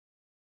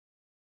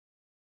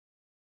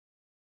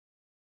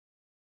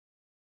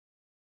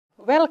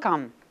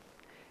Welcome.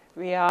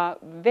 We are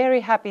very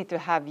happy to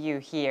have you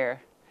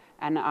here,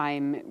 and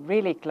I'm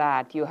really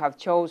glad you have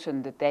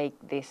chosen to take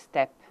this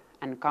step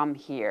and come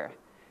here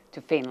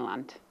to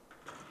Finland.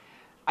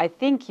 I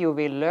think you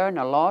will learn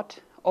a lot,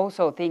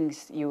 also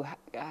things you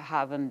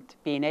haven't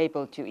been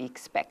able to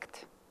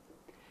expect.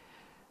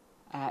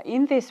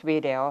 In this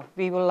video,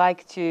 we would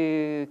like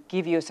to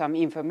give you some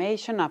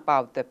information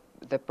about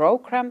the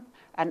program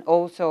and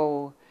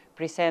also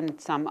present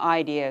some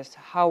ideas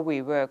how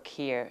we work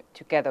here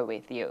together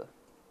with you.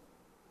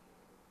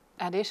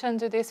 In addition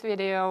to this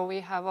video,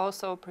 we have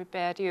also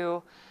prepared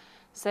you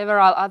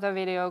several other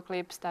video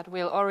clips that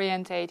will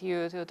orientate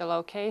you to the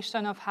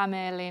location of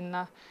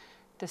Hämeenlinna,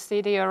 the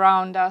city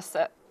around us,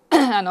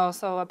 and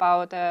also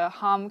about the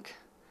HAMK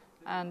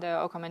and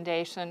the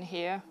accommodation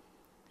here.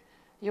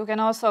 You can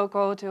also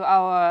go to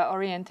our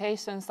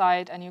orientation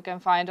site and you can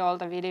find all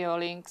the video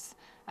links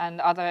and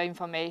other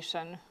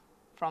information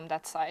from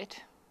that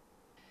site.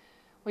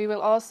 We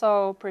will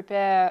also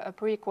prepare a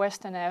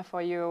pre-questionnaire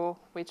for you,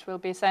 which will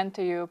be sent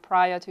to you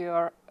prior to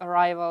your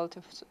arrival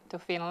to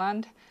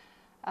Finland.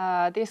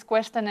 This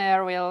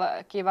questionnaire will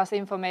give us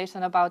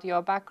information about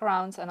your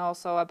backgrounds and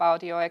also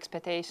about your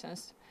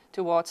expectations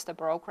towards the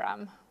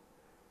program.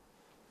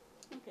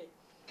 Okay.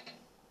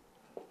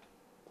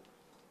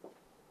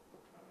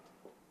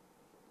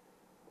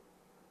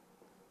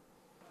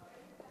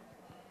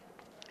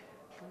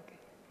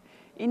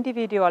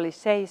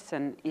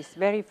 Individualization is a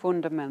very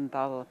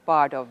fundamental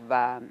part of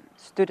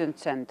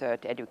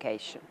student-centered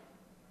education.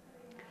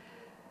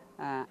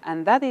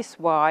 And that is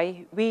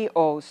why we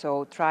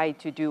also try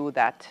to do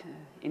that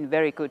in a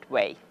very good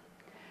way.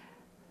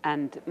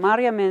 And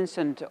Maria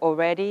mentioned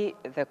already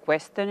the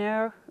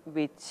questionnaire,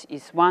 which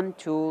is one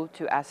tool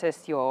to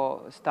assess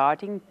your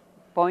starting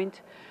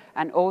point.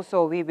 And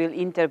also we will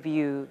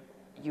interview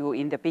you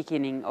in the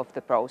beginning of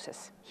the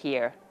process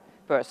here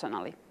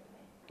personally.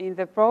 In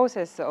the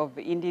process of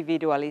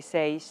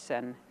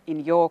individualization in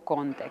your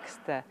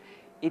context,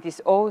 it is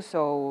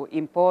also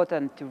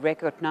important to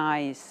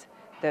recognize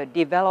the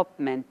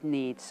development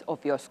needs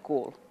of your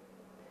school.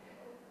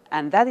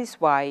 And that is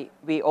why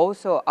we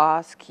also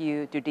ask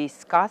you to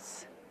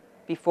discuss,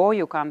 before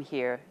you come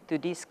here, to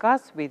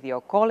discuss with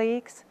your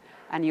colleagues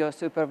and your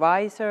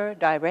supervisor,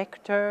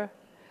 director,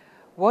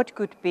 what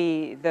could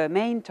be the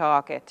main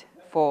target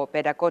for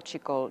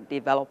pedagogical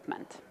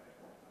development.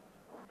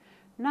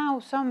 Now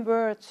some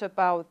words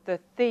about the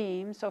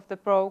themes of the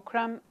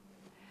program.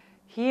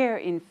 Here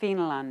in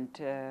Finland,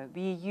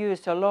 we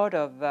use a lot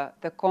of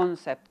the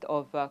concept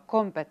of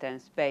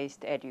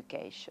competence-based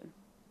education.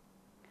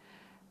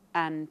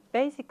 And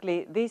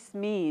basically this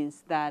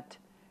means that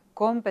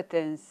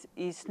competence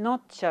is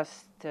not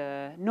just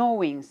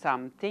knowing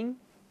something,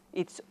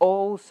 it's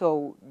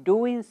also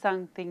doing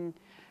something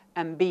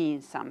and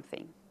being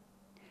something.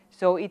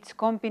 So it's a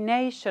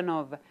combination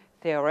of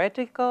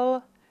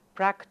theoretical,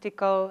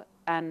 practical,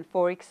 and,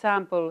 for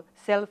example,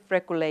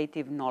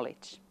 self-regulative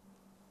knowledge.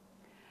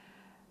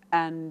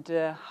 And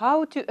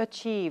how to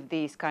achieve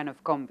these kind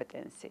of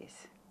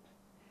competencies?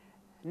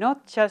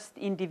 Not just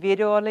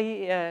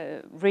individually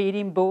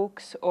reading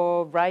books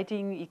or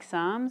writing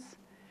exams,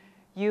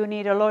 you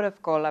need a lot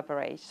of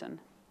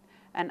collaboration.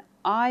 And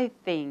I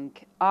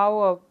think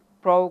our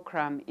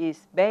program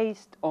is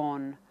based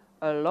on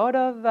a lot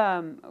of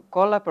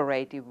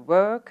collaborative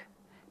work,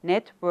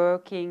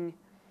 networking,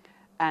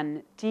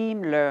 and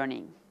team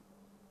learning.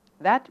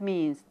 That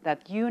means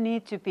that you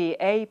need to be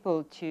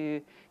able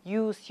to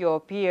use your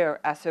peer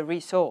as a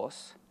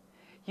resource.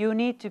 You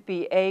need to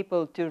be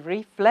able to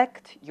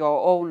reflect your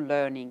own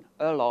learning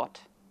a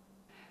lot.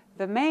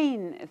 The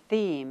main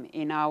theme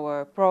in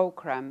our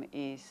program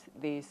is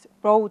this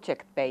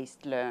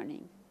project-based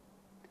learning.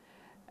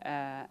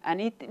 And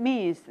it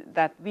means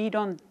that we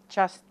don't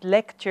just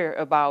lecture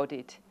about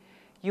it.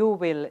 You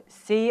will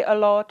see a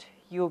lot,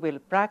 you will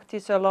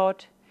practice a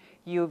lot,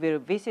 you will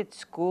visit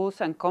schools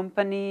and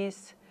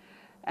companies,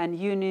 and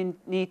you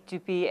need to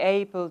be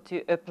able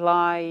to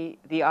apply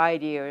the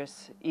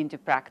ideas into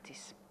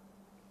practice.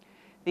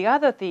 The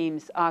other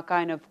themes are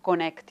kind of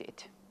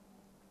connected.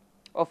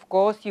 Of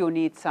course, you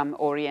need some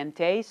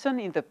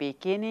orientation in the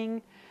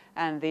beginning,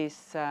 and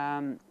this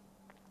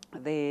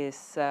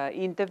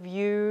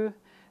interview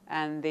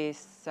and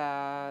this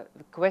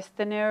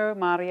questionnaire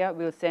Maria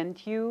will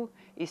send you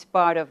is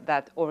part of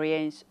that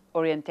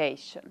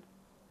orientation.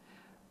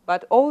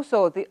 But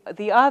also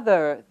the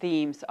other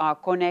themes are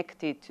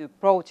connected to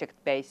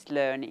project-based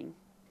learning.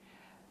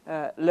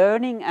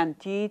 Learning and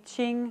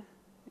teaching,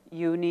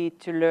 you need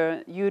to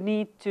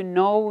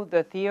know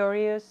the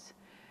theories,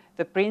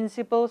 the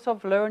principles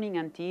of learning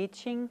and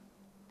teaching.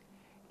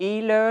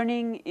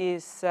 E-learning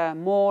is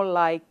more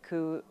like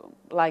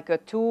a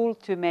tool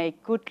to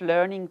make good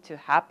learning to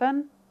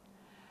happen.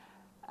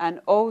 And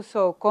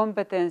also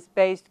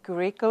competence-based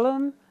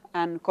curriculum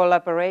and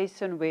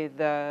collaboration with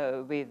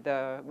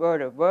the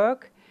world of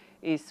work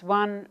is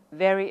one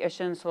very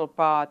essential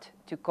part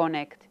to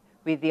connect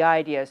with the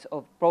ideas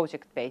of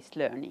project-based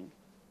learning.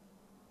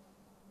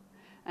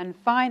 And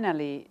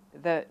finally,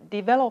 the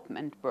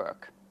development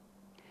work.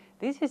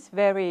 This is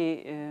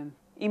very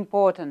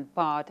important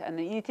part, and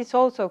it is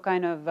also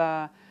kind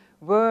of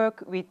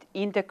work which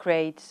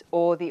integrates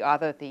all the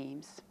other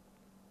themes.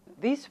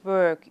 This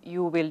work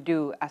you will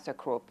do as a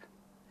group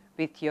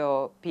with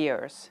your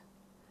peers.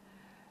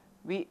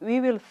 We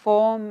will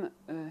form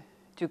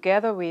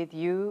together with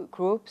you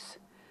groups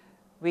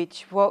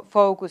which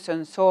focus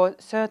on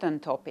certain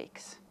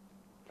topics.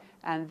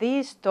 And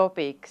these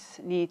topics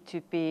need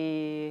to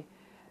be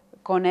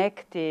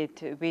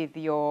connected with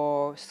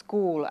your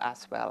school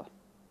as well.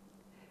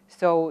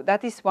 So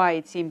that is why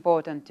it's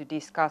important to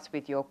discuss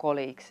with your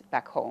colleagues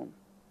back home.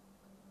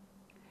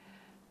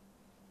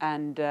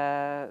 And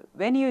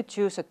when you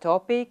choose a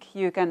topic,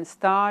 you can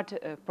start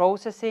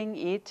processing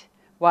it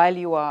while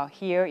you are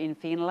here in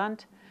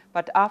Finland.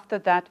 But after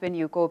that, when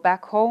you go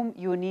back home,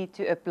 you need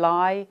to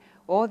apply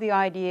all the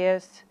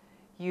ideas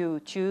you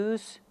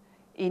choose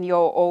in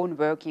your own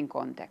working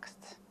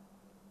context.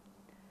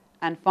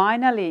 And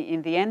finally,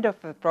 in the end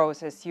of the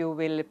process, you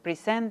will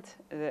present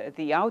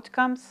the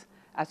outcomes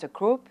as a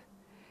group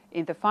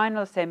in the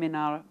final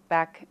seminar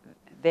back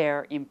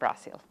there in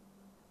Brazil.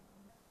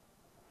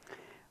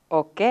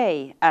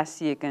 Okay, as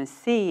you can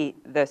see,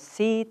 the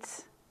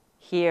seats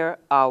here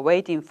are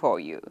waiting for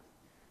you.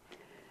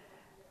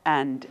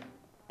 And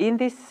in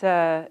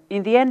the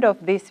end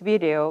of this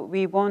video,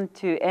 we want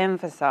to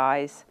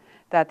emphasize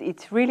that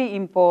it's really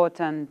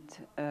important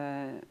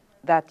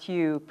that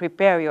you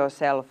prepare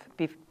yourself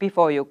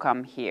before you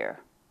come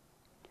here.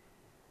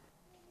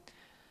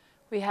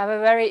 We have a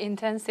very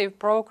intensive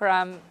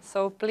program,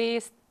 so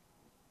please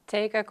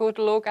take a good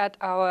look at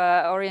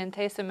our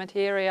orientation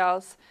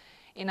materials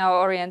in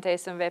our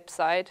orientation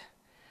website.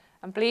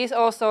 And please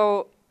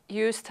also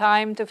use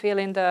time to fill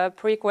in the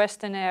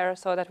pre-questionnaire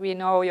so that we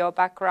know your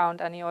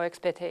background and your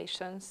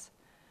expectations.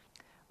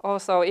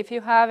 Also, if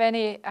you have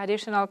any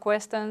additional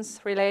questions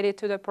related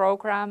to the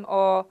program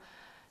or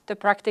the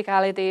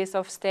practicalities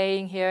of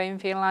staying here in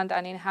Finland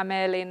and in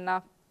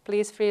Hämeenlinna,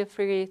 please feel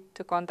free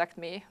to contact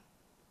me.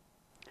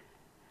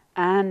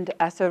 And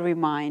as a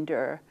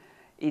reminder,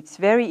 it's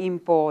very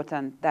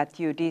important that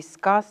you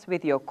discuss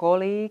with your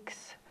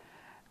colleagues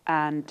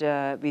and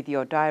with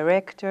your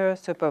director,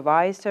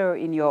 supervisor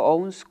in your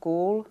own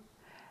school,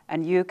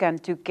 and you can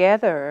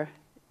together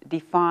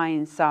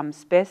define some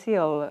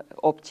special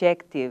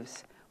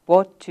objectives,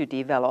 what to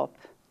develop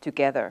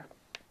together.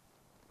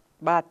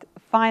 But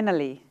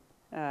finally,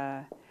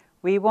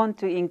 we want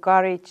to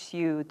encourage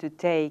you to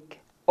take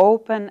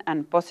open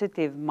and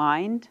positive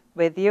mind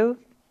with you.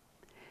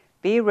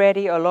 Be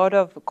ready a lot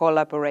of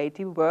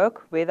collaborative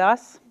work with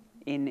us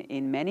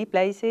in many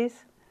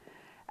places.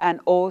 And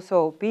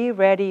also be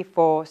ready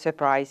for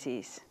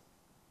surprises.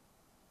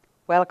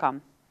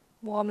 Welcome.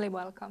 Warmly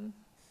welcome.